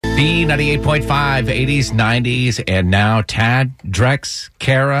B98.5, 80s, 90s, and now Tad, Drex,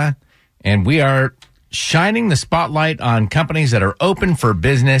 Kara, and we are shining the spotlight on companies that are open for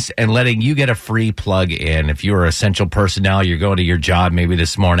business and letting you get a free plug-in. If you're essential personnel, you're going to your job maybe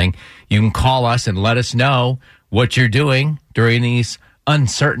this morning, you can call us and let us know what you're doing during these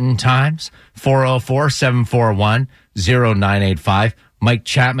uncertain times. 404-741-0985. Mike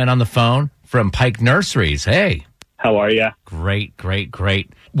Chapman on the phone from Pike Nurseries. Hey. How are you? Great.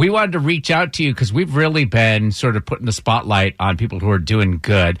 We wanted to reach out to you because we've really been sort of putting the spotlight on people who are doing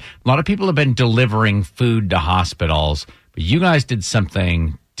good. A lot of people have been delivering food to hospitals, but you guys did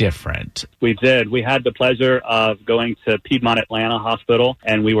something different. We did. We had the pleasure of going to Piedmont Atlanta Hospital,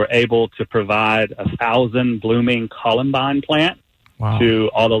 and we were able to provide 1,000 blooming columbine plant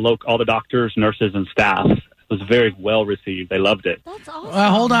to all the doctors, nurses, and staff. Was very well received. They loved it. That's awesome.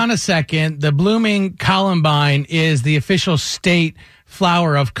 Hold on a second. The blooming columbine is the official state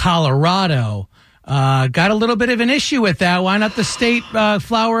flower of Colorado. Got a little bit of an issue with that. Why not the state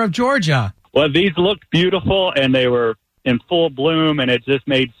flower of Georgia? Well, these looked beautiful, and they were in full bloom, and it just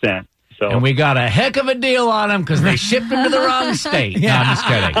made sense. So. And we got a heck of a deal on them because they shipped them to the wrong state. Yeah. No, I'm just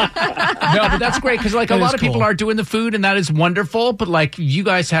kidding. No, but that's great because, like, a lot of people are doing the food, and that is wonderful. But, like, you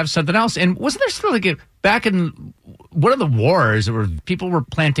guys have something else. And wasn't there still, like, back in one of the wars where people were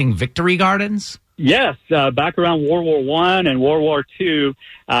planting victory gardens? Yes. Back around World War I and World War II,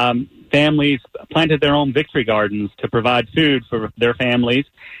 families planted their own victory gardens to provide food for their families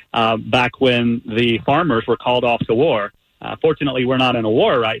back when the farmers were called off to war. Fortunately, we're not in a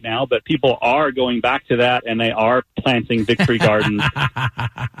war right now, but people are going back to that, and they are planting victory gardens.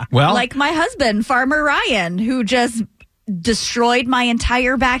 Well, like my husband, Farmer Ryan, who just destroyed my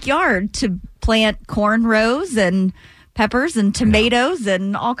entire backyard to plant corn rows and peppers and tomatoes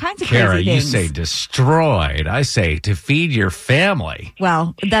and all kinds of crazy things. Kara, you say destroyed. I say to feed your family.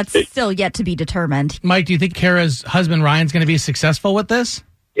 Well, that's still yet to be determined. Mike, do you think Kara's husband Ryan's going to be successful with this?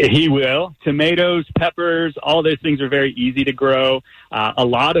 He will. Tomatoes, peppers, all those things are very easy to grow. A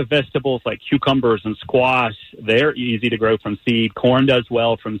lot of vegetables like cucumbers and squash, they're easy to grow from seed. Corn does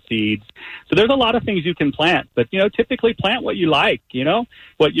well from seeds. So there's a lot of things you can plant. But, typically plant what you like,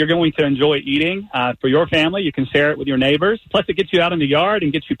 what you're going to enjoy eating. For your family, you can share it with your neighbors. Plus, it gets you out in the yard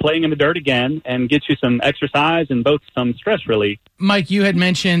and gets you playing in the dirt again and gets you some exercise and both some stress relief. Mike, you had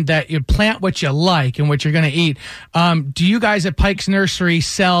mentioned that you plant what you like and what you're going to eat. Do you guys at Pike's Nursery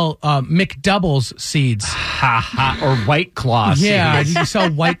sell McDoubles seeds? Or White Claw seeds. Yeah, you sell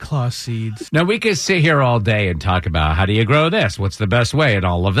White Claw seeds. Now, we could sit here all day and talk about how do you grow this? What's the best way and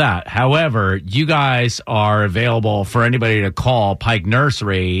all of that. However, you guys are available for anybody to call Pike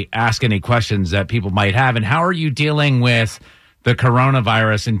Nursery, ask any questions that people might have. And how are you dealing with the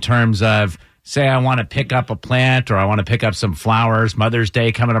coronavirus in terms of, say, I want to pick up a plant or I want to pick up some flowers, Mother's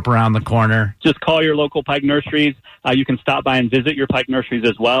Day coming up around the corner? Just call your local Pike Nurseries. You can stop by and visit your Pike Nurseries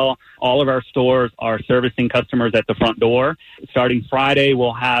as well. All of our stores are servicing customers at the front door. Starting Friday,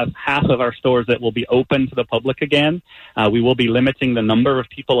 we'll have half of our stores that will be open to the public again. We will be limiting the number of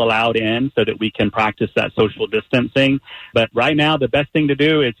people allowed in so that we can practice that social distancing. But right now, the best thing to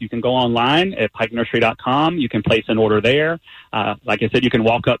do is you can go online at pikenursery.com. You can place an order there. Like I said, you can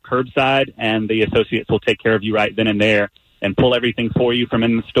walk up curbside and the associates will take care of you right then and there and pull everything for you from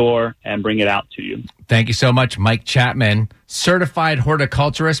in the store and bring it out to you. Thank you so much, Mike Chapman, certified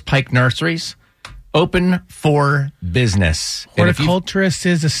horticulturist, Pike Nurseries, open for business. Horticulturist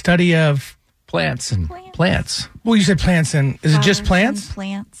is a study of plants and plants. Well, you said plants and is it just plants?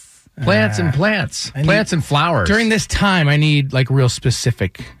 Plants. Plants and plants. Plants and flowers. During this time, I need like real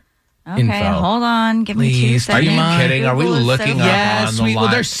specific info. Hold on. Give me 2 seconds. Are you kidding? Are we looking up on the line? Well,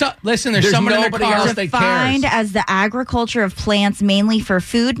 there's someone in the car. It's defined as the agriculture of plants mainly for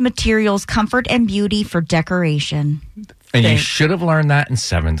food, materials, comfort, and beauty for decoration. And you should have learned that in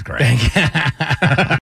 7th grade.